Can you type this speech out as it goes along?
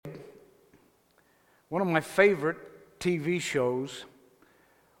One of my favorite TV shows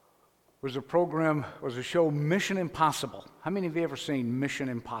was a show, Mission Impossible. How many of you ever seen Mission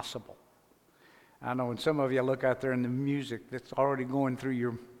Impossible? I know, and some of you look out there in the music that's already going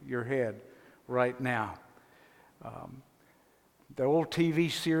through your head right now. The old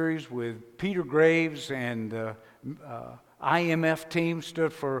TV series with Peter Graves and IMF team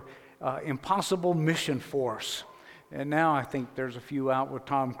stood for Impossible Mission Force. And now I think there's a few out with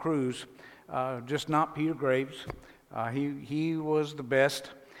Tom Cruise, just not Peter Graves. He was the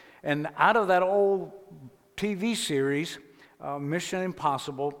best. And out of that old TV series, Mission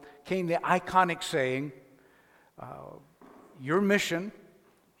Impossible, came the iconic saying, your mission,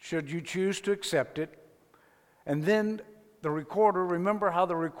 should you choose to accept it, and then the recorder, remember how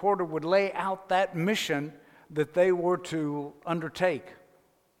the recorder would lay out that mission that they were to undertake.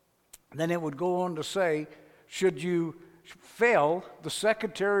 Then it would go on to say, should you fail, the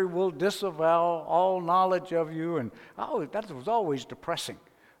secretary will disavow all knowledge of you. And that was always depressing,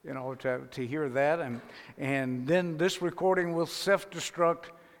 to hear that. And then this recording will self-destruct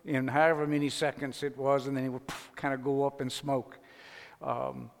in however many seconds it was, and then it would kind of go up in smoke.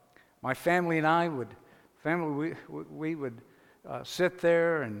 My family and I would sit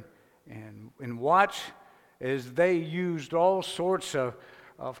there and watch as they used all sorts of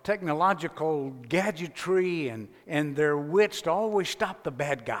technological gadgetry and their wits to always stop the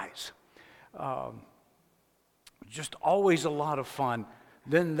bad guys. Just always a lot of fun.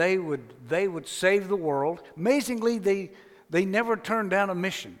 Then they would save the world. Amazingly, they never turned down a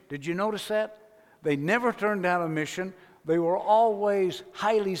mission. Did you notice that? They never turned down a mission. They were always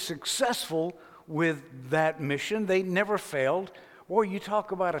highly successful with that mission. They never failed. Boy, you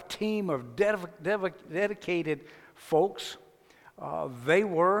talk about a team of dedicated folks. They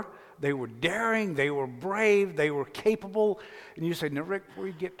were daring, they were brave, they were capable. And you say, now Rick, before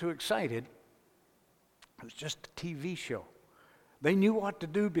you get too excited, it was just a TV show. They knew what to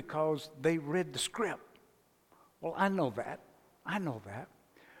do because they read the script. Well, I know that.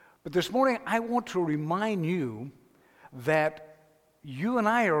 But this morning, I want to remind you that you and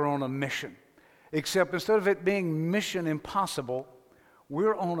I are on a mission. Except instead of it being mission impossible,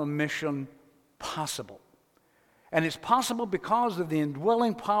 we're on a mission possible. And it's possible because of the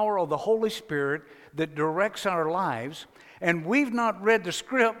indwelling power of the Holy Spirit that directs our lives. And we've not read the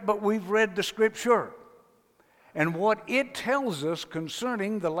script, but we've read the Scripture. And what it tells us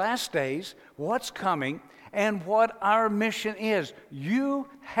concerning the last days, what's coming, and what our mission is. You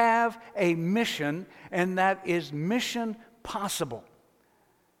have a mission, and that is mission possible.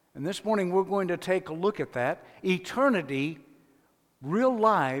 And this morning we're going to take a look at that. Eternity, real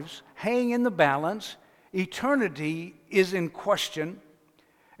lives hang in the balance. Eternity is in question.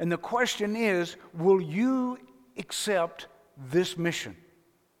 And the question is, will you accept this mission?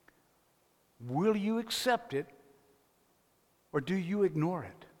 Will you accept it, or do you ignore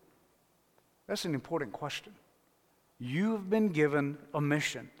it? That's an important question. You've been given a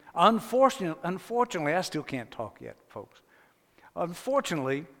mission. Unfortunately, I still can't talk yet, folks.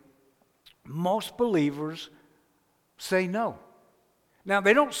 Unfortunately, most believers say no. Now,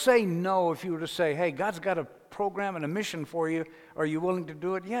 they don't say no if you were to say, hey, God's got a program and a mission for you. Are you willing to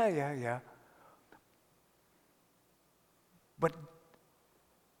do it? Yeah. But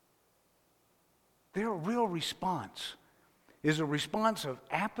their real response is a response of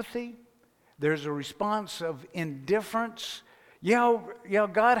apathy. There's a response of indifference. Yeah,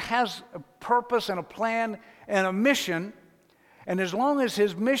 God has a purpose and a plan and a mission. And as long as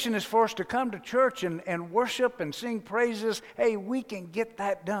His mission is for us to come to church and worship and sing praises, hey, we can get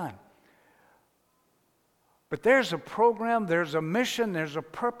that done. But there's a program, there's a mission, there's a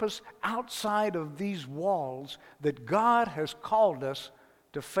purpose outside of these walls that God has called us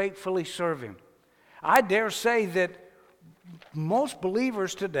to faithfully serve Him. I dare say that most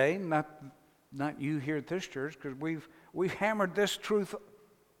believers today, not you here at this church, because we've hammered this truth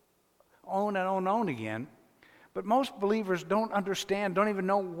on and on again, but most believers don't understand, don't even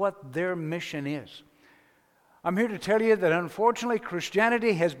know what their mission is. I'm here to tell you that unfortunately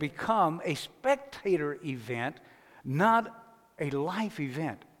Christianity has become a spectator event, not a life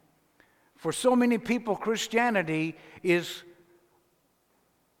event. For so many people, Christianity is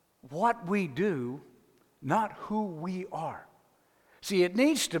what we do, not who we are. See, it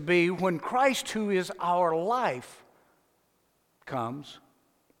needs to be when Christ, who is our life, comes,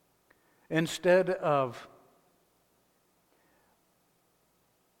 instead of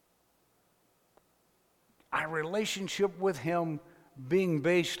our relationship with Him being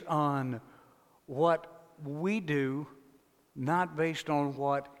based on what we do, not based on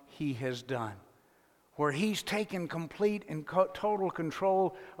what He has done. where He's taken complete and total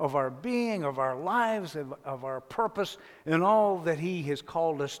control of our being, of our lives, of our purpose, and all that He has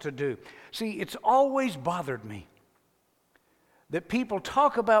called us to do. See, it's always bothered me that people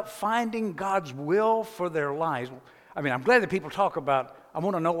talk about finding God's will for their lives. I mean, I'm glad that people talk about, I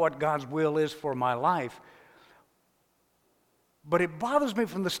want to know what God's will is for my life. But it bothers me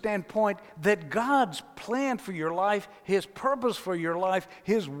from the standpoint that God's plan for your life, His purpose for your life,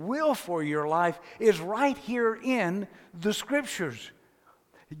 His will for your life is right here in the Scriptures.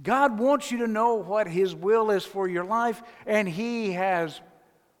 God wants you to know what His will is for your life, and He has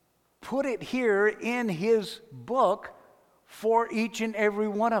put it here in His book for each and every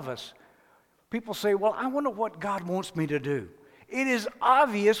one of us. People say, well, I wonder what God wants me to do. It is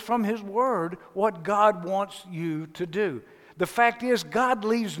obvious from His Word what God wants you to do. The fact is, God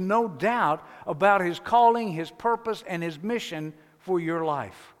leaves no doubt about His calling, His purpose, and His mission for your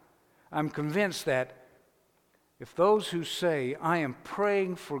life. I'm convinced that if those who say, I am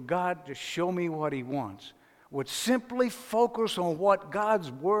praying for God to show me what He wants, would simply focus on what God's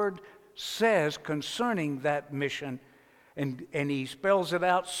Word says concerning that mission, and He spells it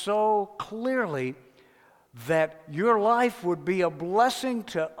out so clearly that your life would be a blessing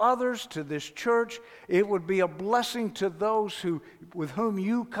to others, to this church. It would be a blessing to those with whom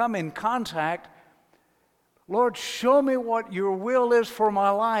you come in contact. Lord, show me what your will is for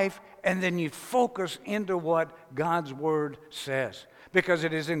my life, and then you focus into what God's Word says. Because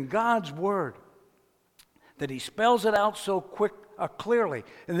it is in God's Word that He spells it out so clearly.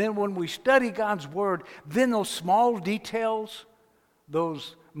 And then when we study God's Word, then those small details,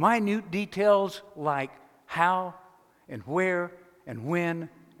 those minute details like how and where and when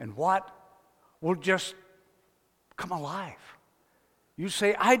and what will just come alive. You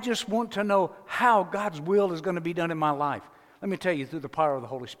say, I just want to know how God's will is going to be done in my life. Let me tell you, through the power of the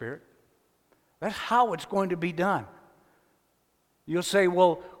Holy Spirit. That's how it's going to be done. You'll say,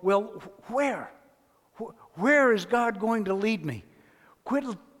 well, where? Where is God going to lead me? Quit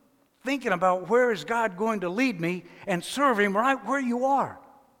thinking about where is God going to lead me and serve Him right where you are.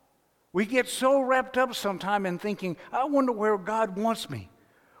 We get so wrapped up sometime in thinking, I wonder where God wants me.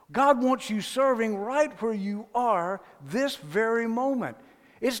 God wants you serving right where you are this very moment.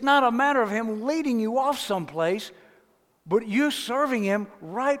 It's not a matter of Him leading you off someplace, but you serving Him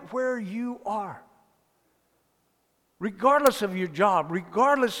right where you are. Regardless of your job,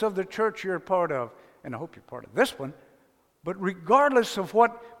 regardless of the church you're a part of, and I hope you're part of this one, but regardless of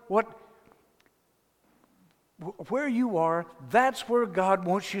where you are, that's where God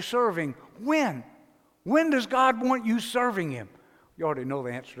wants you serving. When? When does God want you serving Him? You already know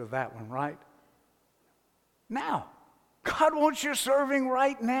the answer to that one, right? Now. God wants you serving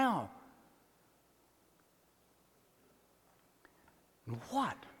right now.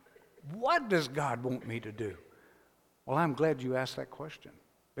 What? What does God want me to do? Well, I'm glad you asked that question,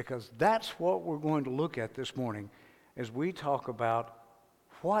 because that's what we're going to look at this morning as we talk about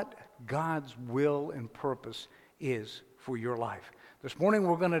what God's will and purpose is for your life. This morning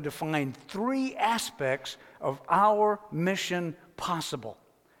we're going to define 3 aspects of our mission possible.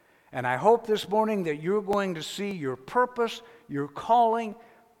 And I hope this morning that you're going to see your purpose, your calling,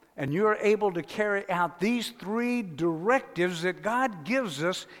 and you're able to carry out these 3 directives that God gives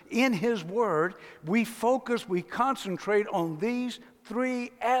us in His Word. We focus, we concentrate on these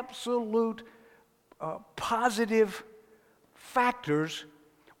 3 absolute positive factors.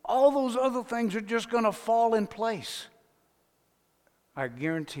 All those other things are just going to fall in place. I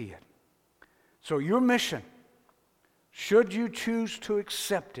guarantee it. So your mission, should you choose to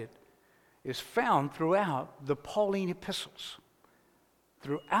accept it, is found throughout the Pauline epistles.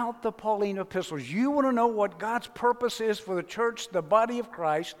 Throughout the Pauline epistles. You want to know what God's purpose is for the church, the body of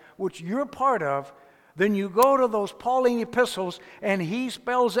Christ, which you're part of, then you go to those Pauline epistles and he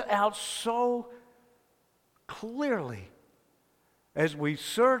spells it out so clearly as we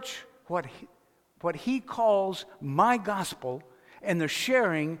search what he calls my gospel and the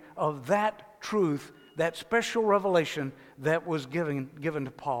sharing of that truth, that special revelation that was given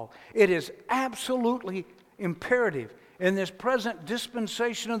to Paul. It is absolutely imperative in this present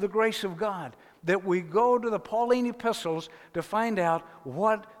dispensation of the grace of God that we go to the Pauline epistles to find out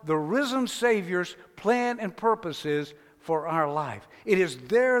what the risen Savior's plan and purpose is for our life. It is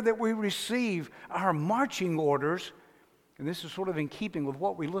there that we receive our marching orders, and this is sort of in keeping with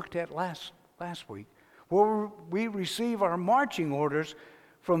what we looked at last week, where we receive our marching orders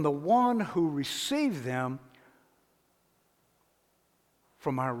from the one who received them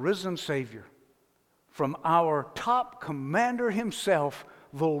from our risen Savior, from our top commander himself,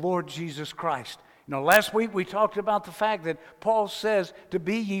 the Lord Jesus Christ. Now, last week we talked about the fact that Paul says to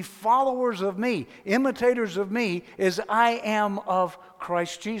be ye followers of me, imitators of me, as I am of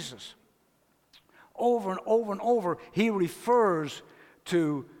Christ Jesus. Over and over and over, he refers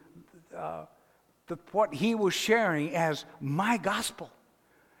to what he was sharing as my gospel.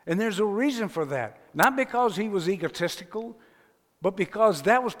 And there's a reason for that. Not because he was egotistical, but because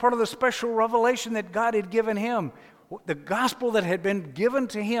that was part of the special revelation that God had given him. The gospel that had been given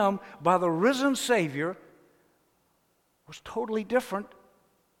to him by the risen Savior was totally different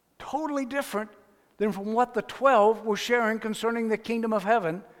than from what the 12 were sharing concerning the kingdom of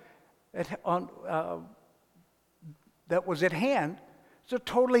heaven that was at hand. It's a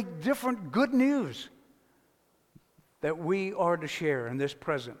totally different good news that we are to share in this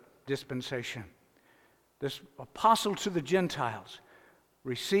present dispensation. This apostle to the Gentiles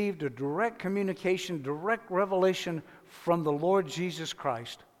received a direct communication, direct revelation from the Lord Jesus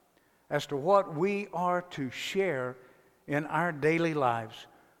Christ as to what we are to share in our daily lives,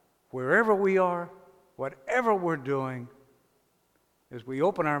 wherever we are, whatever we're doing. As we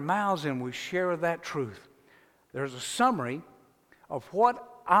open our mouths and we share that truth, there's a summary of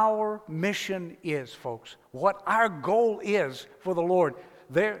what our mission is, folks, what our goal is for the Lord.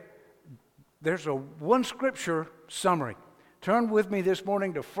 There's a one scripture summary. Turn with me this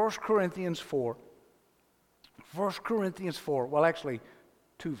morning to 1 Corinthians 4. 1 Corinthians 4, well, actually,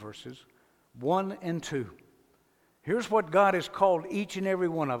 2 verses, 1 and 2. Here's what God has called each and every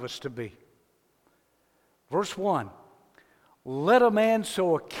one of us to be. Verse 1, let a man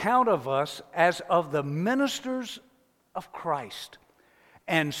so account of us as of the ministers of Christ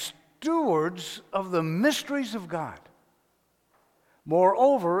and stewards of the mysteries of God.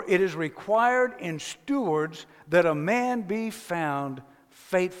 Moreover, it is required in stewards that a man be found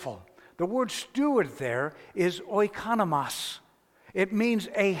faithful. The word steward there is oikonomos. It means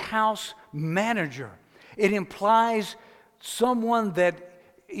a house manager. It implies someone that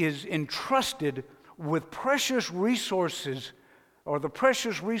is entrusted with precious resources, or the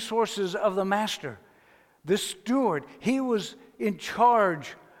precious resources of the master. This steward, he was in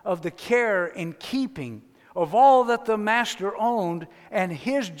charge of the care and keeping of all that the master owned, and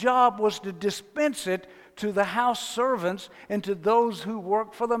his job was to dispense it to the house servants and to those who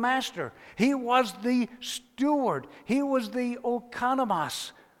worked for the master. He was the steward. He was the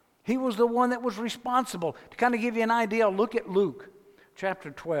oikonomos. He was the one that was responsible. To kind of give you an idea, look at Luke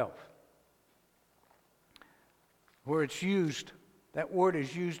chapter 12, where it's used. That word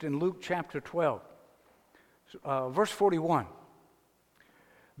is used in Luke chapter 12, verse 41.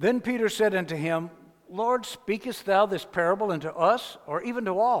 Then Peter said unto him, Lord, speakest thou this parable unto us, or even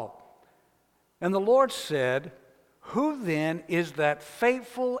to all? And the Lord said, who then is that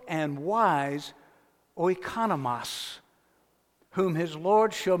faithful and wise oikonomos, whom his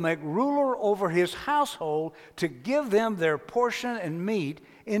Lord shall make ruler over his household, to give them their portion and meat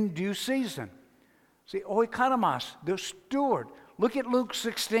in due season? See, oikonomos, the steward. Look at Luke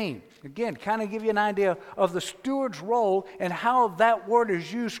 16. Again, kind of give you an idea of the steward's role and how that word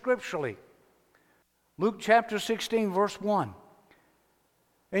is used scripturally. Luke chapter 16, verse 1.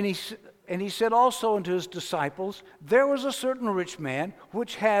 And he said also unto his disciples, there was a certain rich man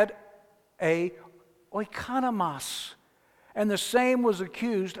which had a oikonomos, and the same was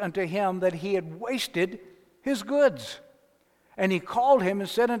accused unto him that he had wasted his goods. And he called him and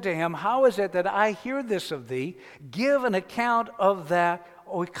said unto him, how is it that I hear this of thee? Give an account of that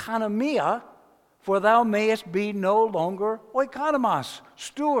oikonomia, for thou mayest be no longer oikonomos,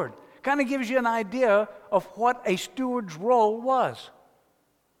 steward. Kind of gives you an idea of what a steward's role was.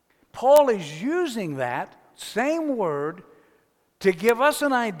 Paul is using that same word to give us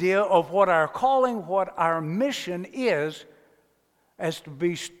an idea of what our calling, what our mission is, as to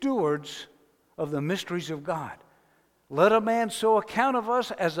be stewards of the mysteries of God. Let a man so account of us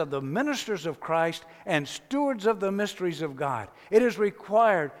as of the ministers of Christ and stewards of the mysteries of God. It is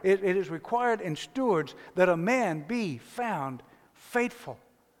required in stewards that a man be found faithful.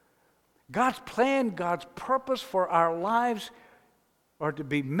 God's plan, God's purpose for our lives are to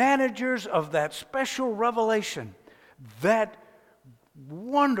be managers of that special revelation, that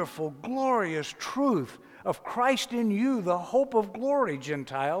wonderful, glorious truth of Christ in you, the hope of glory,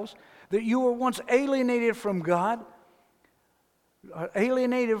 Gentiles, that you were once alienated from God,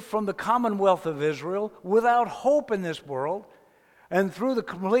 alienated from the commonwealth of Israel, without hope in this world, and through the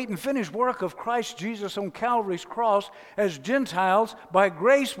complete and finished work of Christ Jesus on Calvary's cross, as Gentiles, by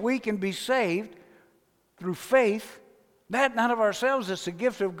grace we can be saved through faith, that not of ourselves, it's the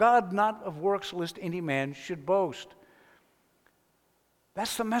gift of God, not of works, lest any man should boast.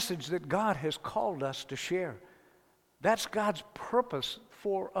 That's the message that God has called us to share. That's God's purpose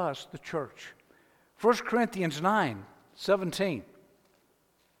for us, the church. 1 Corinthians 9:17.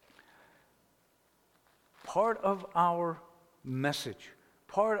 Part of our message,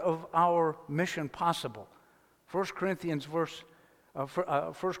 part of our mission possible. 1 Corinthians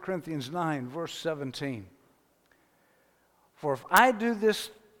 9, verse 17. For if I do this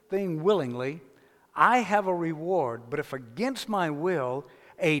thing willingly, I have a reward, but if against my will,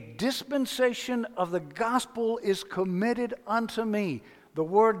 a dispensation of the gospel is committed unto me. The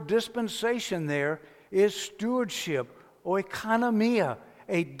word dispensation there is stewardship, oikonomia.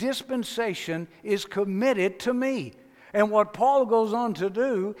 A dispensation is committed to me. And what Paul goes on to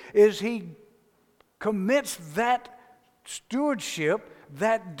do is he commits that stewardship,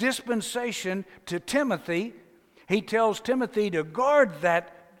 that dispensation to Timothy. He tells Timothy to guard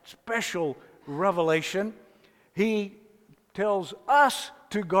that special revelation. He tells us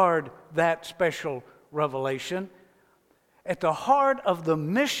to guard that special revelation. At the heart of the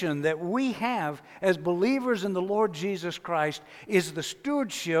mission that we have as believers in the Lord Jesus Christ is the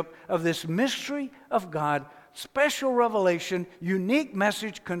stewardship of this mystery of God, special revelation, unique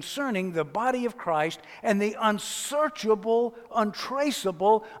message concerning the body of Christ and the unsearchable,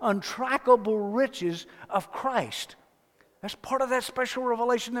 untraceable, untrackable riches of Christ. That's part of that special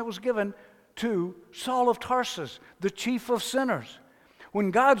revelation that was given to Saul of Tarsus, the chief of sinners.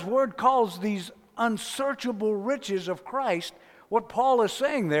 When God's word calls these unsearchable riches of Christ, what Paul is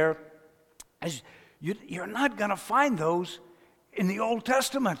saying there is you're not going to find those in the Old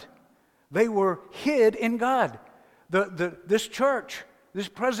Testament. They were hid in God. This church, this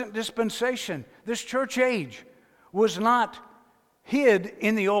present dispensation, this church age was not hid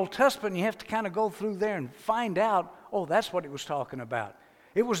in the Old Testament. You have to kind of go through there and find out, oh, that's what it was talking about.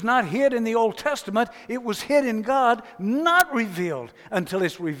 It was not hid in the Old Testament. It was hid in God, not revealed until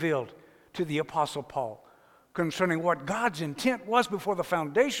it's revealed to the Apostle Paul concerning what God's intent was before the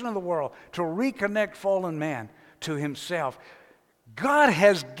foundation of the world, to reconnect fallen man to himself. God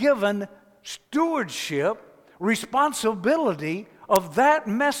has given stewardship, responsibility of that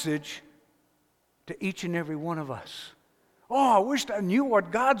message to each and every one of us. Oh, I wished I knew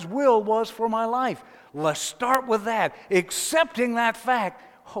what God's will was for my life. Let's start with that, accepting that fact.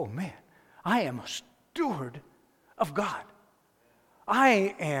 Oh man, I am a steward of God.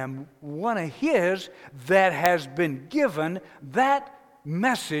 I am one of His that has been given that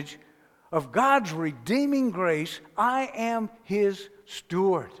message of God's redeeming grace. I am His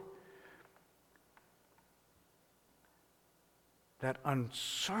steward. That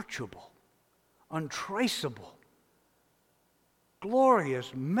unsearchable, untraceable,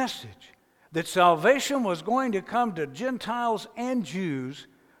 glorious message that salvation was going to come to Gentiles and Jews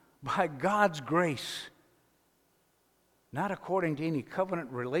by God's grace. Not according to any covenant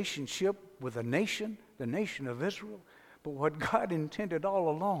relationship with a nation, the nation of Israel, but what God intended all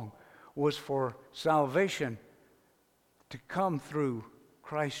along was for salvation to come through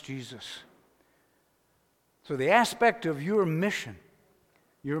Christ Jesus. So the aspect of your mission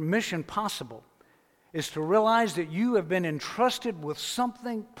possible, is to realize that you have been entrusted with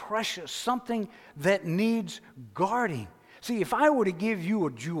something precious, something that needs guarding. See, if I were to give you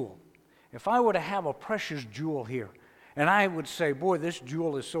a jewel, if I were to have a precious jewel here, and I would say, boy, this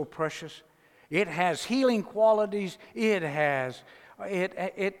jewel is so precious. It has healing qualities. There's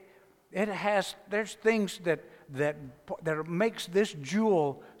things that makes this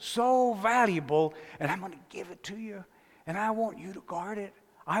jewel so valuable, and I'm going to give it to you, and I want you to guard it.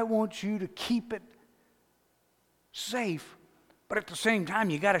 I want you to keep it safe, but at the same time,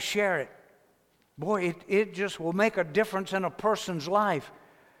 you got to share it. Boy, it just will make a difference in a person's life.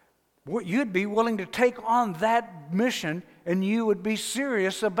 Boy, you'd be willing to take on that mission, and you would be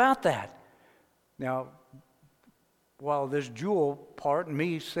serious about that. Now, while this jewel part and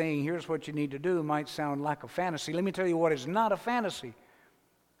me saying, here's what you need to do, might sound like a fantasy, let me tell you what is not a fantasy.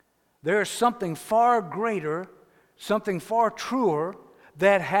 There is something far greater, something far truer,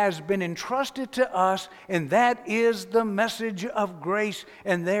 that has been entrusted to us, and that is the message of grace,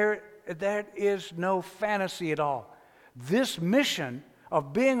 and that is no fantasy at all. This mission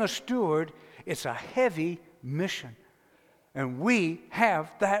of being a steward, it's a heavy mission, and we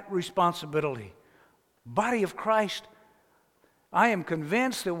have that responsibility. Body of Christ, I am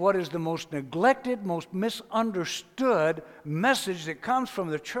convinced that what is the most neglected, most misunderstood message that comes from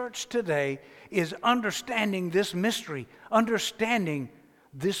the church today is understanding this mystery, understanding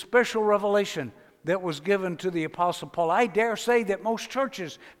this special revelation that was given to the Apostle Paul. I dare say that most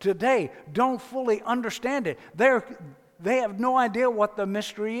churches today don't fully understand it. They have no idea what the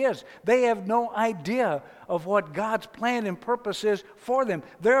mystery is. They have no idea of what God's plan and purpose is for them.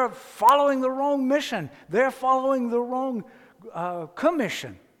 They're following the wrong mission. They're following the wrong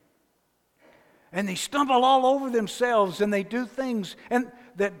commission. And they stumble all over themselves, and they do things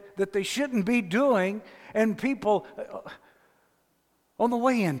that they shouldn't be doing. And people, on the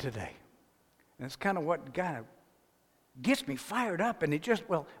way in today, and it's kind of what kind of gets me fired up, and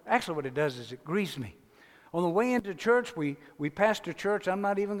actually what it does is it grieves me. On the way into church, we passed a church. I'm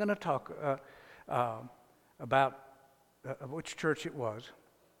not even going to talk about which church it was.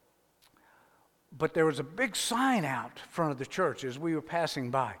 But there was a big sign out front of the church as we were passing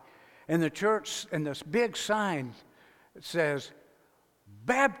by. And the church, and this big sign says,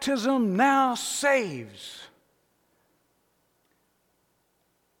 "Baptism now saves."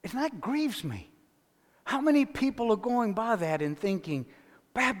 And that grieves me. How many people are going by that and thinking,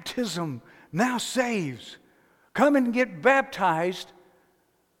 baptism now saves? Come and get baptized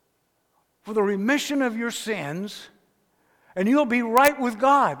for the remission of your sins, and you'll be right with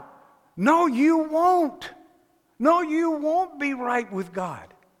God. No, you won't. No, you won't be right with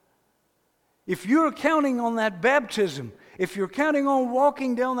God. If you're counting on that baptism, if you're counting on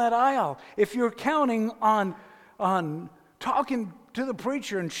walking down that aisle, if you're counting on talking to the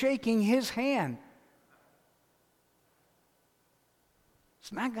preacher and shaking his hand,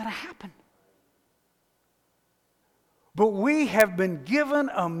 it's not going to happen. But we have been given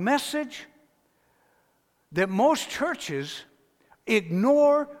a message that most churches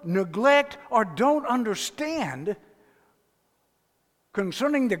ignore, neglect, or don't understand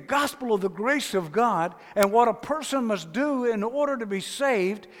concerning the gospel of the grace of God. And what a person must do in order to be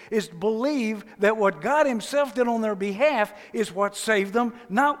saved is believe that what God himself did on their behalf is what saved them,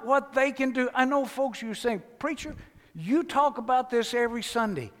 not what they can do. I know folks, you're saying, "Preacher, you talk about this every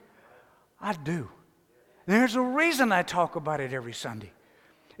Sunday." I do. And there's a reason I talk about it every Sunday.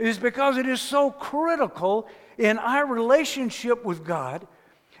 It is because it is so critical in our relationship with God.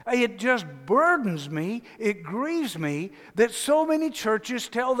 It just burdens me, it grieves me that so many churches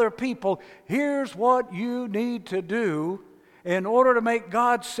tell their people, "Here's what you need to do in order to make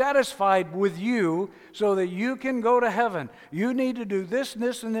God satisfied with you so that you can go to heaven. You need to do this and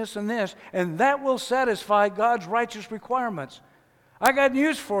this and this and this, and that will satisfy God's righteous requirements." I got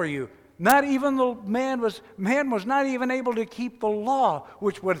news for you. Not even the man was not even able to keep the law,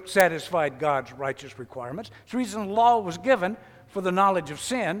 which would have satisfied God's righteous requirements. It's the reason the law was given, for the knowledge of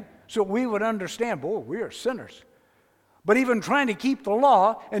sin, so we would understand, boy, we are sinners. But even trying to keep the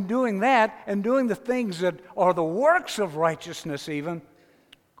law and doing that and doing the things that are the works of righteousness even,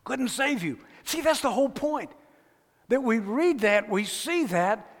 couldn't save you. See, that's the whole point. That we read that, we see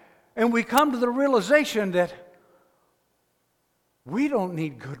that, and we come to the realization that we don't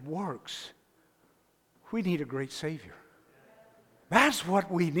need good works. We need a great Savior. That's what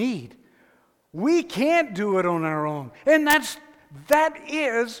we need. We can't do it on our own. And that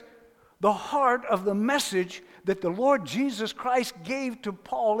is the heart of the message that the Lord Jesus Christ gave to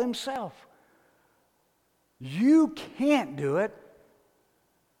Paul himself. You can't do it.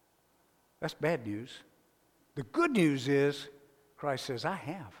 That's bad news. The good news is Christ says, "I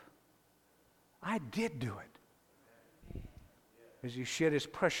have. I did do it." As he shed his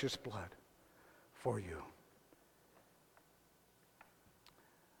precious blood for you.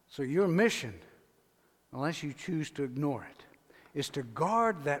 So your mission, unless you choose to ignore it, is to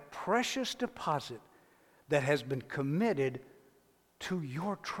guard that precious deposit that has been committed to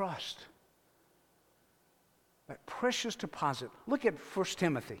your trust. That precious deposit. Look at 1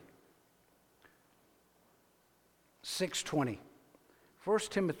 Timothy 6:20. 1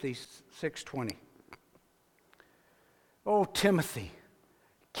 Timothy 6:20. "Oh, Timothy,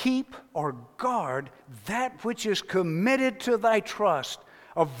 keep or guard that which is committed to thy trust,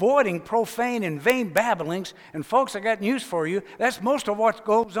 avoiding profane and vain babblings." And folks, I got news for you. That's most of what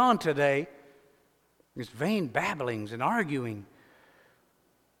goes on today. It's vain babblings and arguing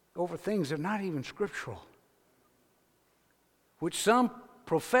over things that are not even scriptural, which some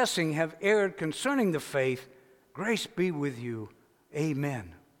professing have erred concerning the faith. Grace be with you.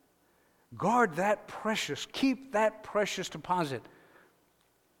 Amen. Guard that precious, keep that precious deposit.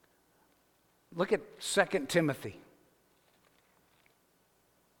 Look at 2 Timothy.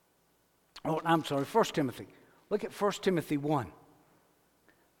 Oh, I'm sorry, 1 Timothy. Look at 1 Timothy 1.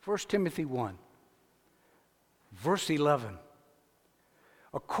 1 Timothy 1, verse 11.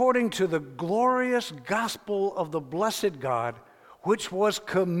 "According to the glorious gospel of the blessed God, which was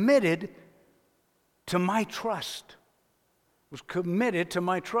committed to my trust." Was committed to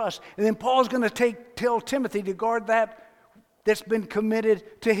my trust. And then Paul's going to tell Timothy to guard that's been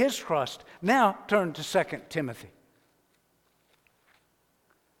committed to his trust. Now turn to 2 Timothy.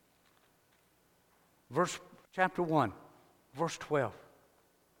 Chapter 1, verse 12.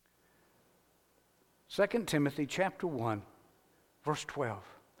 2 Timothy chapter 1, verse 12.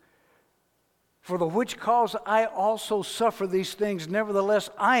 For the which cause I also suffer these things. Nevertheless,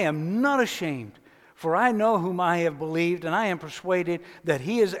 I am not ashamed. For I know whom I have believed, and I am persuaded that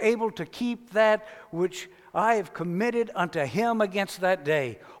he is able to keep that which I have committed unto him against that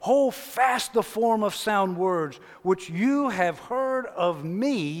day. Hold fast the form of sound words, which you have heard of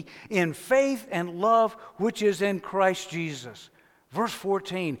me in faith and love which is in Christ Jesus. Verse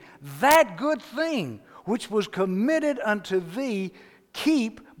 14, that good thing which was committed unto thee,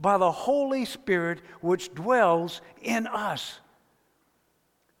 keep by the Holy Spirit which dwells in us.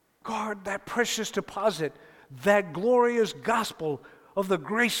 Guard that precious deposit, that glorious gospel of the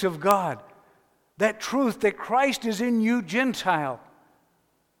grace of God, that truth that Christ is in you, Gentile.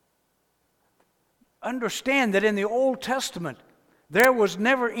 Understand that in the Old Testament, there was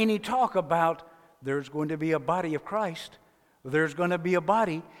never any talk about there's going to be a body of Christ. There's going to be a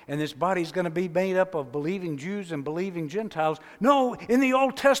body, and this body is going to be made up of believing Jews and believing Gentiles. No, in the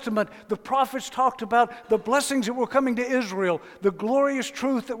Old Testament, the prophets talked about the blessings that were coming to Israel, the glorious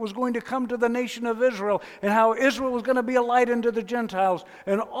truth that was going to come to the nation of Israel, and how Israel was going to be a light unto the Gentiles.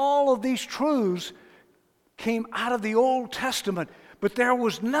 And all of these truths came out of the Old Testament, but there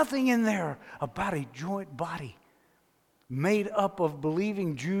was nothing in there about a joint body made up of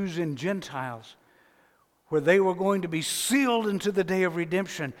believing Jews and Gentiles, where they were going to be sealed into the day of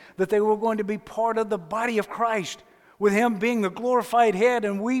redemption, that they were going to be part of the body of Christ, with him being the glorified head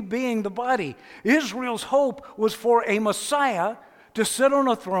and we being the body. Israel's hope was for a Messiah to sit on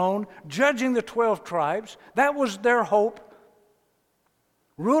a throne, judging the 12 tribes. That was their hope,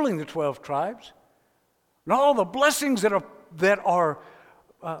 ruling the 12 tribes. And all the blessings that are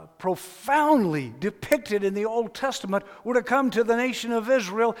profoundly depicted in the Old Testament were to come to the nation of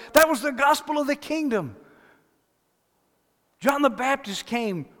Israel. That was the gospel of the kingdom. John the Baptist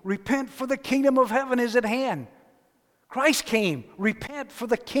came, repent for the kingdom of heaven is at hand. Christ came, repent for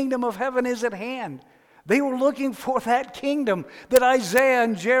the kingdom of heaven is at hand. They were looking for that kingdom that Isaiah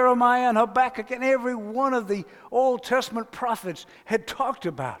and Jeremiah and Habakkuk and every one of the Old Testament prophets had talked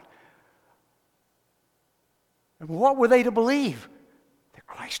about. And what were they to believe? That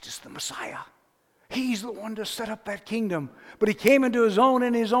Christ is the Messiah. He's the one to set up that kingdom. But he came into his own,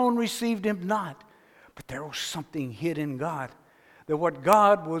 and his own received him not. But there was something hid in God, that what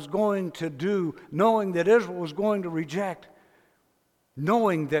God was going to do, knowing that Israel was going to reject,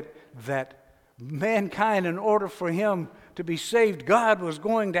 knowing that mankind, in order for him to be saved, God was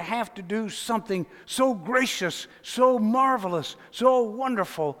going to have to do something so gracious, so marvelous, so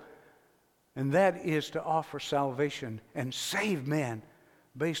wonderful, and that is to offer salvation and save man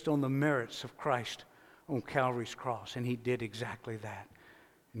based on the merits of Christ on Calvary's cross. And he did exactly that.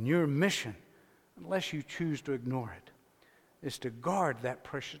 And your mission, unless you choose to ignore it, is to guard that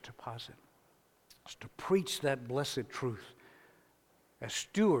precious deposit. It's to preach that blessed truth. As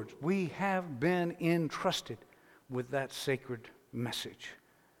stewards, we have been entrusted with that sacred message,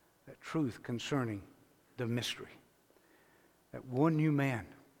 that truth concerning the mystery, that one new man,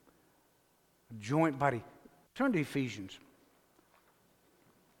 a joint body. Turn to Ephesians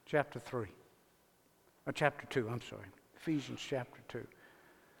chapter 3, or chapter 2, I'm sorry. Ephesians chapter 2.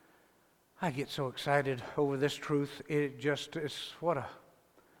 I get so excited over this truth. It just is what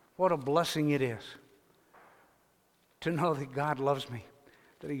a blessing it is to know that God loves me,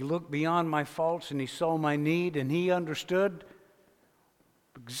 that he looked beyond my faults and he saw my need and he understood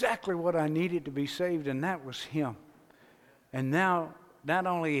exactly what I needed to be saved, and that was him. And now, not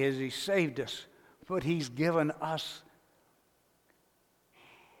only has he saved us, but he's given us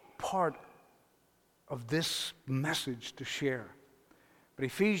part of this message to share. But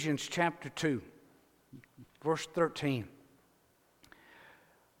Ephesians chapter 2, verse 13.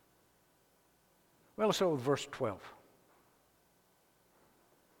 Well, let's start with verse 12.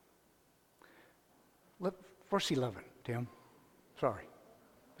 Look, verse 11, Tim. Sorry.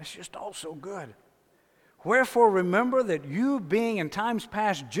 It's just all so good. Wherefore remember that you, being in times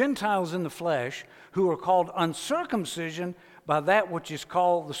past Gentiles in the flesh, who are called uncircumcision by that which is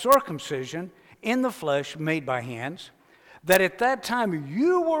called the circumcision in the flesh made by hands, that at that time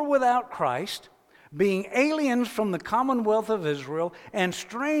you were without Christ, being aliens from the commonwealth of Israel and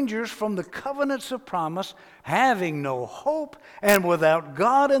strangers from the covenants of promise, having no hope and without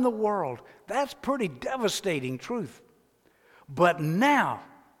God in the world. That's pretty devastating truth. But now,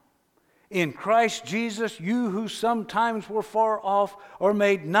 in Christ Jesus, you who sometimes were far off are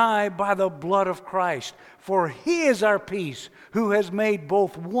made nigh by the blood of Christ. For he is our peace, who has made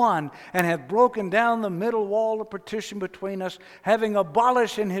both one, and hath broken down the middle wall of partition between us, having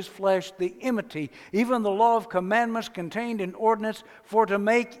abolished in his flesh the enmity, even the law of commandments contained in ordinance, for to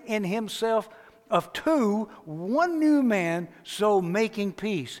make in himself of two, one new man, so making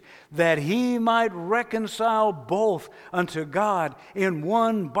peace, that he might reconcile both unto God in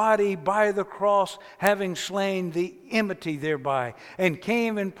one body by the cross, having slain the enmity thereby, and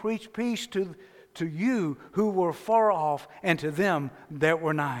came and preached peace to you who were far off, and to them that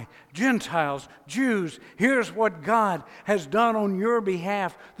were nigh. Gentiles, Jews, here's what God has done on your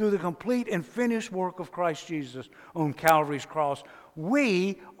behalf through the complete and finished work of Christ Jesus on Calvary's cross.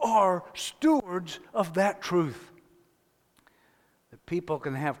 We are stewards of that truth. That people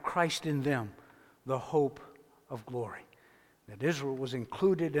can have Christ in them, the hope of glory. That Israel was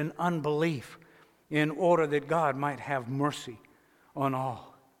included in unbelief in order that God might have mercy on all.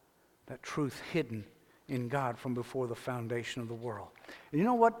 That truth hidden in God from before the foundation of the world. And you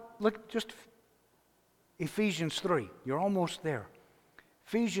know what? Look, just Ephesians 3. You're almost there.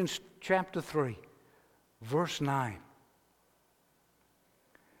 Ephesians chapter 3, verse 9.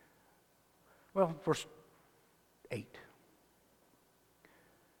 Well, verse 8.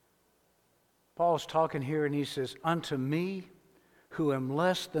 Paul's talking here and he says, "Unto me, who am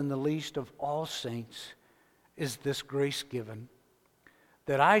less than the least of all saints, is this grace given,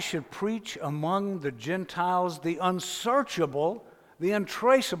 that I should preach among the Gentiles the unsearchable, the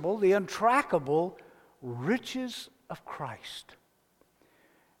untraceable, the untrackable riches of Christ,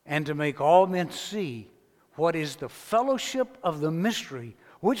 and to make all men see what is the fellowship of the mystery,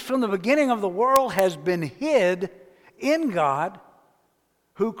 which from the beginning of the world has been hid in God,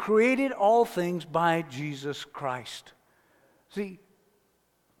 who created all things by Jesus Christ." See,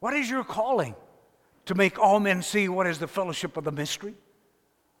 what is your calling? To make all men see what is the fellowship of the mystery?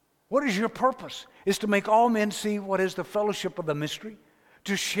 What is your purpose? Is to make all men see what is the fellowship of the mystery.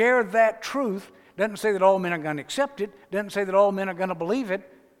 To share that truth. Doesn't say that all men are going to accept it. Doesn't say that all men are going to believe it.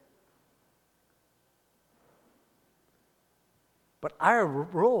 But our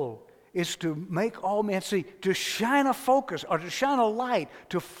role is to make all men see, to shine a focus or to shine a light,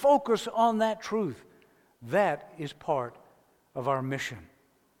 to focus on that truth. That is part of our mission.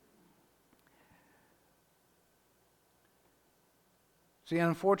 See,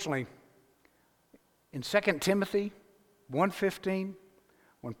 unfortunately, in 2 Timothy 1:15,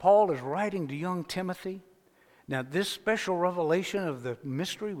 when Paul is writing to young Timothy, now this special revelation of the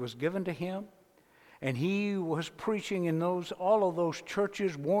mystery was given to him, and he was preaching in all of those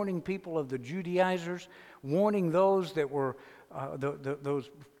churches, warning people of the Judaizers, warning those that were those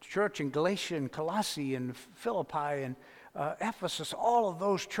church in Galatia and Colossae and Philippi and Ephesus, all of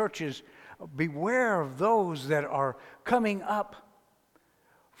those churches, beware of those that are coming up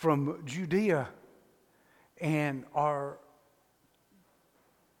from Judea and are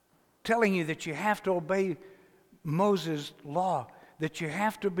telling you that you have to obey Moses' law, that you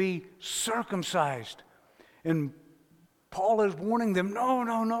have to be circumcised. And Paul is warning them,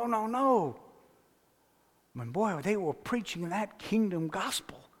 no. And boy, they were preaching that kingdom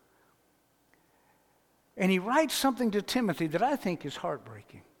gospel. And he writes something to Timothy that I think is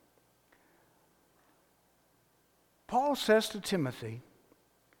heartbreaking. Paul says to Timothy,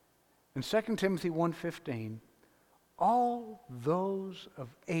 in 2 Timothy 1:15, all those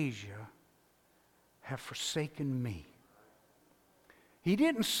of Asia have forsaken me. He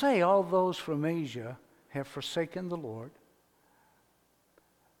didn't say all those from Asia have forsaken the Lord.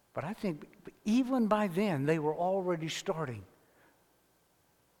 But I think even by then they were already starting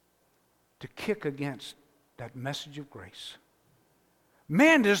to kick against that message of grace.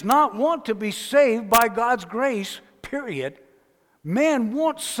 Man does not want to be saved by God's grace, period. Man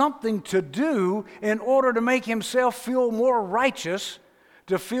wants something to do in order to make himself feel more righteous,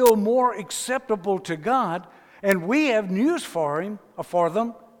 to feel more acceptable to God. And we have news for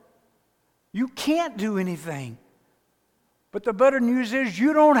them. You can't do anything. But the better news is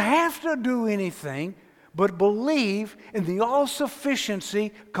you don't have to do anything but believe in the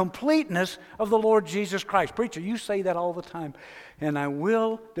all-sufficiency, completeness of the Lord Jesus Christ. Preacher, you say that all the time. And I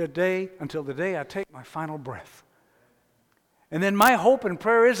will until the day I take my final breath. And then my hope and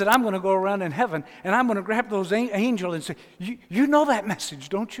prayer is that I'm going to go around in heaven and I'm going to grab those angels and say, you know that message,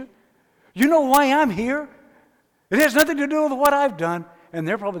 don't you? You know why I'm here? It has nothing to do with what I've done. And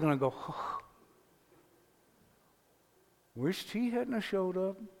they're probably going to go, oh, wished he hadn't have showed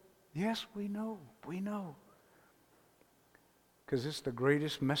up. Yes, we know. Because it's the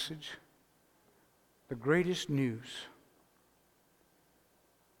greatest message, the greatest news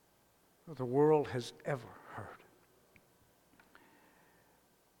that the world has ever heard.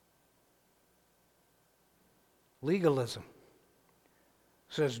 Legalism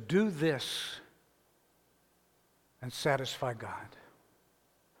says, do this and satisfy God.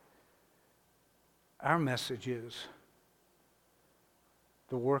 Our message is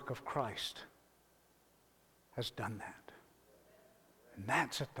the work of Christ has done that. And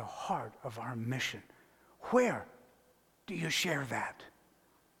that's at the heart of our mission. Where do you share that?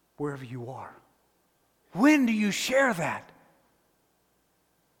 Wherever you are. When do you share that?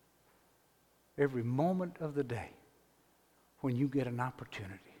 Every moment of the day when you get an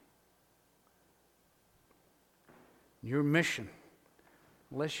opportunity. Your mission,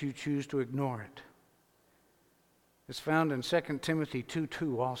 unless you choose to ignore it, is found in 2 Timothy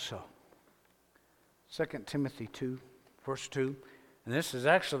 2:2 also. 2 Timothy 2, verse 2. And this is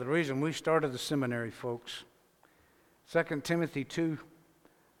actually the reason we started the seminary, folks. 2 Timothy 2,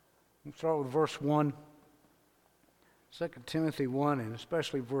 we'll start with verse 1. 2 Timothy 1, and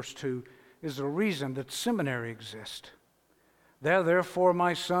especially verse 2, is the reason that seminary exists. Thou therefore,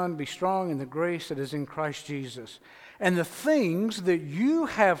 my son, be strong in the grace that is in Christ Jesus. And the things that you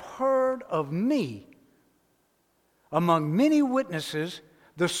have heard of me among many witnesses,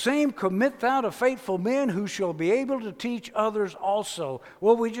 the same commit thou to faithful men who shall be able to teach others also.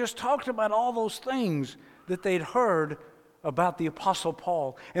 Well, we just talked about all those things that they'd heard about the Apostle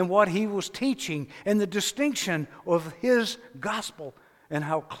Paul and what he was teaching and the distinction of his gospel and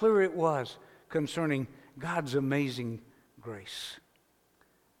how clear it was concerning God's amazing grace.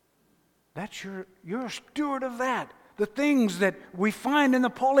 That's you're a steward of that. The things that we find in the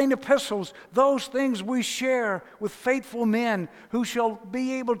Pauline epistles, those things we share with faithful men who shall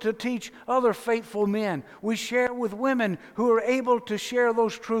be able to teach other faithful men. We share with women who are able to share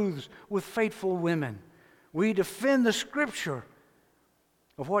those truths with faithful women. We defend the Scripture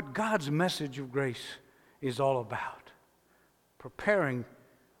of what God's message of grace is all about. Preparing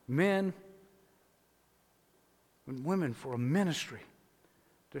men and women for a ministry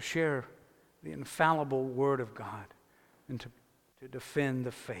to share the infallible Word of God and to defend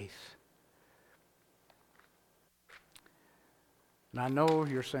the faith. And I know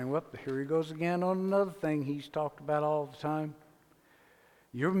you're saying, well, here he goes again on another thing he's talked about all the time.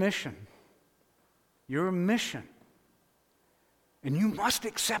 Your mission. And you must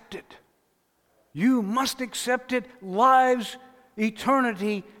accept it. You must accept it. Lives,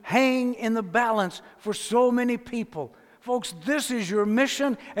 eternity hang in the balance for so many people. Folks, this is your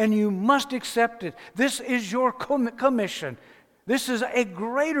mission and you must accept it. This is your commission. This is a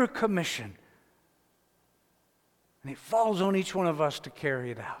greater commission. And it falls on each one of us to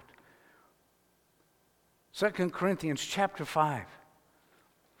carry it out. 2 Corinthians chapter 5,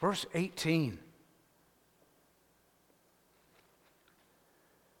 verse 18.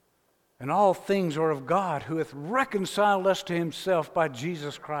 And all things are of God, who hath reconciled us to himself by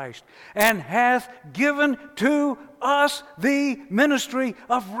Jesus Christ, and hath given to us the ministry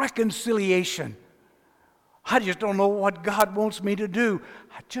of reconciliation. I just don't know what God wants me to do.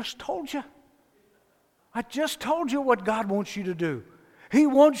 I just told you what God wants you to do. He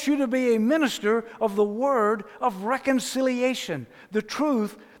wants you to be a minister of the word of reconciliation, the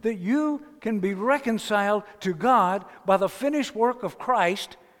truth that you can be reconciled to God by the finished work of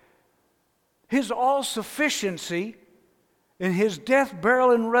Christ, His all-sufficiency in His death,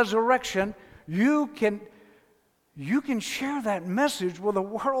 burial, and resurrection. You can share that message with a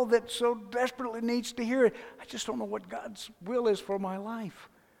world that so desperately needs to hear it. I just don't know what God's will is for my life.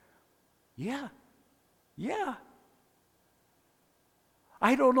 Yeah.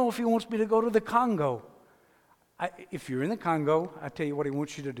 I don't know if He wants me to go to the Congo. If you're in the Congo, I tell you what He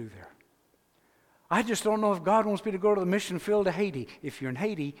wants you to do there. I just don't know if God wants me to go to the mission field to Haiti. If you're in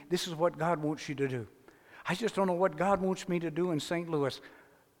Haiti, this is what God wants you to do. I just don't know what God wants me to do in St. Louis.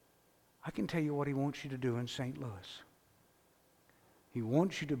 I can tell you what He wants you to do in St. Louis. He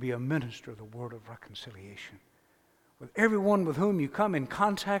wants you to be a minister of the word of reconciliation. With everyone with whom you come in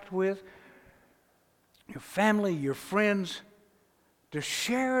contact with, your family, your friends, to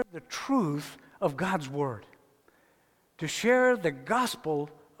share the truth of God's word. To share the gospel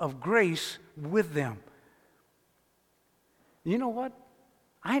of grace with them. You know what?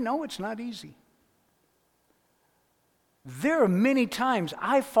 I know it's not easy. There are many times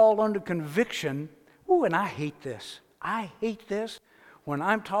I fall under conviction, and I hate this. I hate this when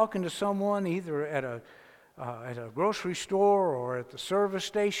I'm talking to someone either at a grocery store or at the service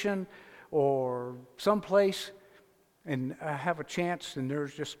station or someplace, and I have a chance and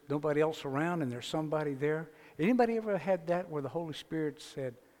there's just nobody else around and there's somebody there. Anybody ever had that where the Holy Spirit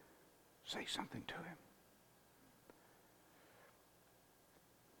said, say something to him?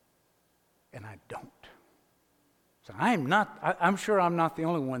 And I don't. So I'm sure I'm not the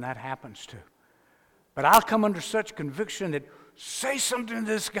only one that happens to. But I'll come under such conviction that say something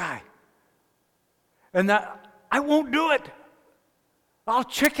to this guy. And that I won't do it. I'll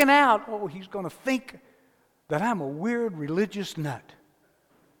chicken out. Oh, he's going to think that I'm a weird religious nut.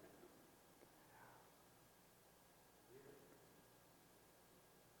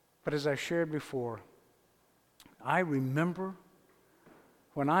 But as I shared before, I remember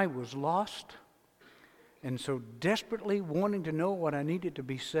when I was lost and so desperately wanting to know what I needed to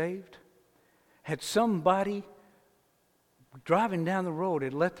be saved, had somebody driving down the road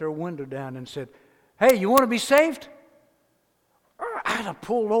had let their window down and said, "Hey, you want to be saved?" I'd have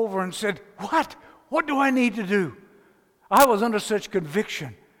pulled over and said, "What? What do I need to do?" I was under such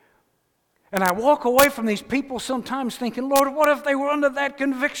conviction. And I walk away from these people sometimes thinking, "Lord, what if they were under that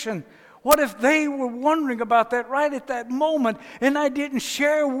conviction? What if they were wondering about that right at that moment and I didn't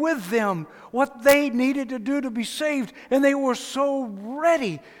share with them what they needed to do to be saved, and they were so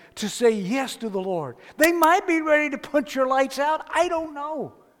ready to say yes to the Lord?" They might be ready to punch your lights out. I don't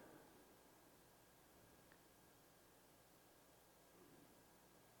know.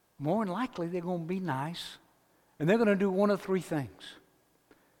 More than likely, they're going to be nice, and they're going to do one of three things.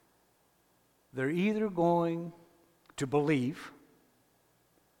 They're either going to believe.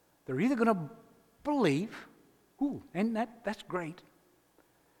 They're either going to believe, and that's great.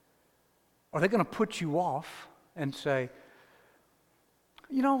 Or they're going to put you off and say,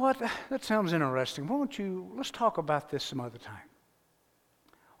 "You know what, that sounds interesting. Let's talk about this some other time."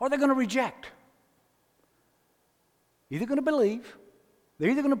 Or they're going to reject. Either going to believe, they're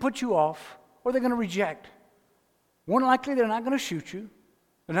either going to put you off, or they're going to reject. More than likely, they're not going to shoot you.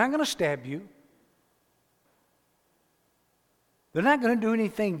 They're not going to stab you. They're not going to do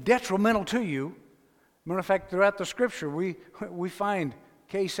anything detrimental to you. Matter of fact, throughout the Scripture, we find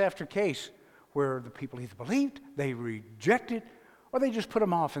case after case where the people either believed, they rejected, or they just put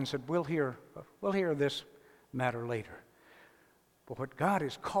them off and said, we'll hear this matter later. But what God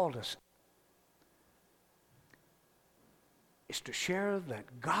has called us is to share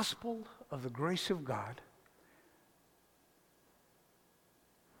that gospel of the grace of God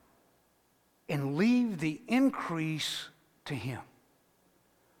and leave the increase to Him.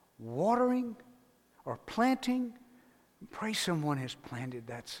 Watering or planting, pray someone has planted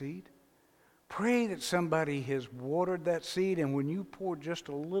that seed. Pray that somebody has watered that seed, and when you pour just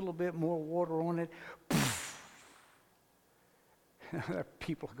a little bit more water on it, poof,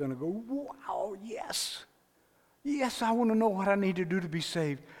 people are going to go, "Wow, yes. Yes, I want to know what I need to do to be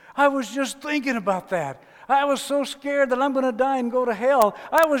saved. I was just thinking about that. I was so scared that I'm going to die and go to hell.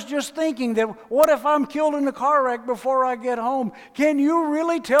 I was just thinking that what if I'm killed in a car wreck before I get home? Can you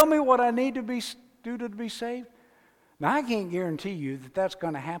really tell me what I need to do to be saved?" Now, I can't guarantee you that that's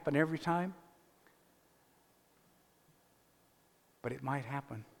going to happen every time, but it might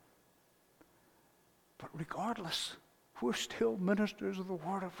happen. But regardless, we're still ministers of the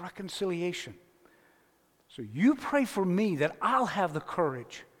word of reconciliation. So you pray for me that I'll have the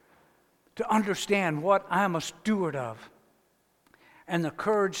courage to understand what I'm a steward of and the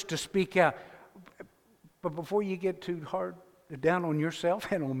courage to speak out. But before you get too hard down on yourself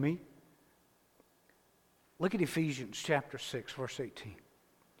and on me, look at Ephesians chapter 6, verse 18,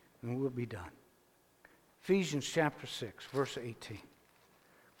 and we'll be done. Ephesians chapter 6, verse 18.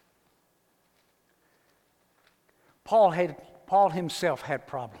 Paul himself had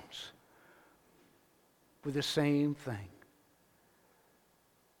problems with the same thing.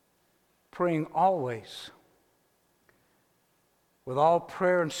 Praying always with all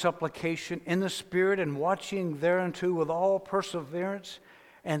prayer and supplication in the Spirit, and watching thereunto with all perseverance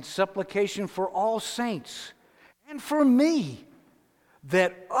and supplication for all saints, and for me,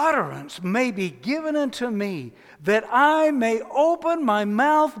 that utterance may be given unto me, that I may open my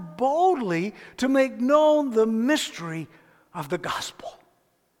mouth boldly to make known the mystery of the gospel.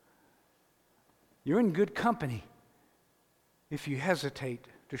 You're in good company if you hesitate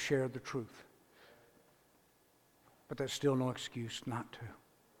to share the truth. But that's still no excuse not to.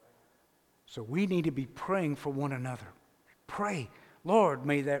 So we need to be praying for one another. Pray, Lord,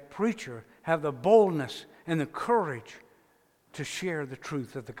 may that preacher have the boldness and the courage to share the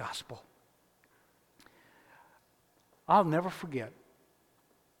truth of the gospel. I'll never forget.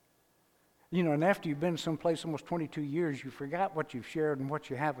 You know, and after you've been someplace almost 22 years, you forgot what you've shared and what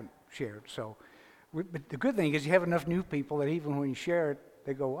you haven't shared. But the good thing is you have enough new people that even when you share it,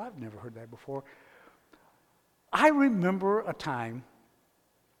 they go, "I've never heard that before." I remember a time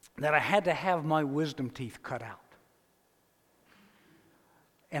that I had to have my wisdom teeth cut out.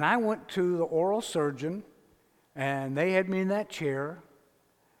 And I went to the oral surgeon, and they had me in that chair,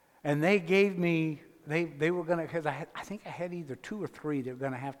 and they gave me, they were going to, because I think I had either 2 or 3 that were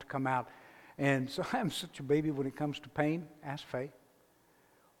going to have to come out. And so I'm such a baby when it comes to pain, ask Faye.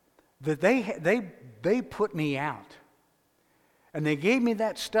 That they put me out. And they gave me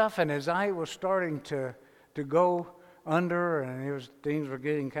that stuff, and as I was starting to go under, and things were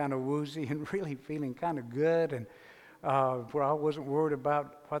getting kind of woozy and really feeling kind of good, and where I wasn't worried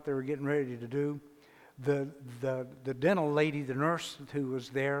about what they were getting ready to do. The dental lady, the nurse who was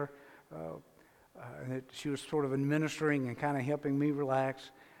there, she was sort of administering and kind of helping me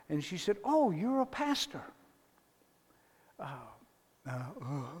relax. And she said, "Oh, you're a pastor."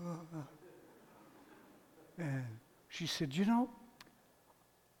 And she said, "You know,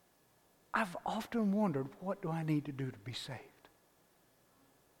 I've often wondered, what do I need to do to be saved?"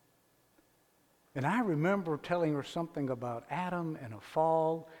 And I remember telling her something about Adam and a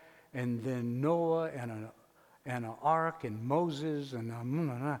fall, and then Noah and an ark, and Moses, and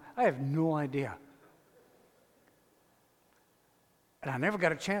I have no idea. And I never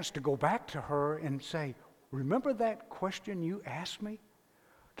got a chance to go back to her and say, "Remember that question you asked me?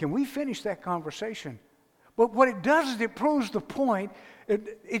 Can we finish that conversation?" But what it does is it proves the point.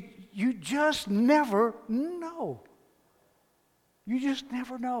 You just never know. You just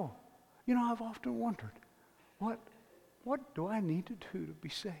never know. You know, I've often wondered, what do I need to do to be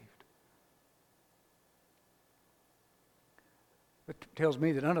saved? It tells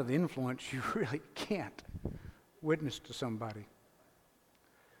me that under the influence, you really can't witness to somebody.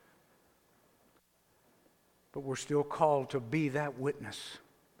 But we're still called to be that witness.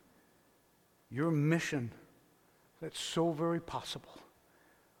 Your mission, that's so very possible,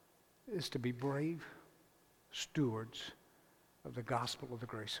 is to be brave stewards of the gospel of the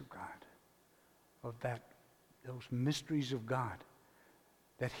grace of God, of those mysteries of God,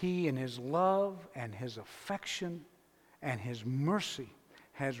 that He in His love and His affection and His mercy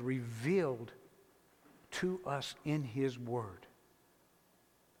has revealed to us in His Word.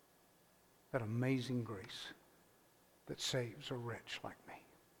 That amazing grace that saves a wretch like me.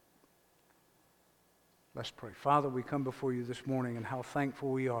 Let's pray. Father, we come before you this morning, and how thankful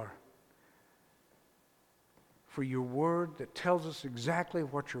we are for your word that tells us exactly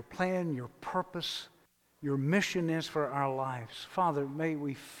what your plan, your purpose, your mission is for our lives. Father, may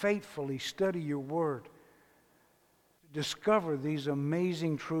we faithfully study your word to discover these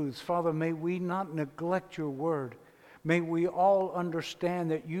amazing truths. Father, may we not neglect your word. May we all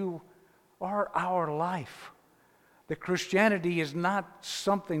understand that you are our life. That Christianity is not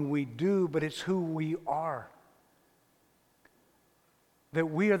something we do, but it's who we are. That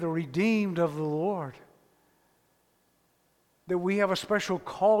we are the redeemed of the Lord. That we have a special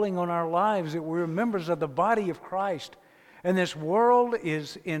calling on our lives, that we're members of the body of Christ. And this world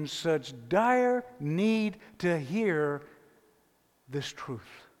is in such dire need to hear this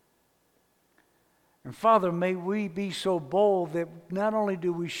truth. And Father, may we be so bold that not only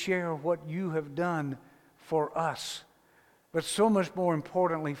do we share what you have done for us, but so much more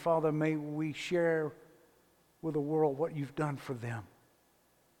importantly, Father, may we share with the world what you've done for them.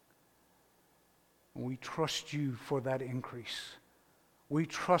 And we trust you for that increase. We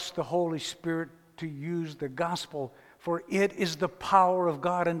trust the Holy Spirit to use the gospel, for it is the power of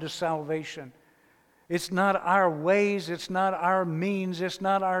God unto salvation. It's not our ways, it's not our means, it's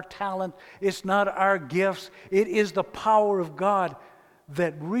not our talent, it's not our gifts. It is the power of God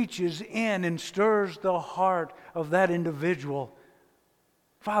that reaches in and stirs the heart of that individual.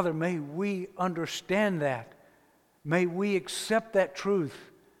 Father, may we understand that. May we accept that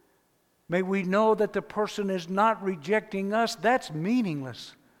truth. May we know that the person is not rejecting us. That's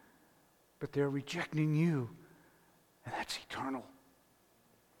meaningless. But they're rejecting you, and that's eternal.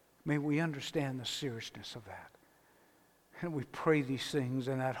 May we understand the seriousness of that. And we pray these things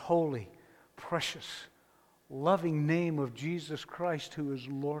in that holy, precious, loving name of Jesus Christ, who is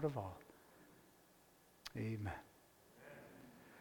Lord of all. Amen.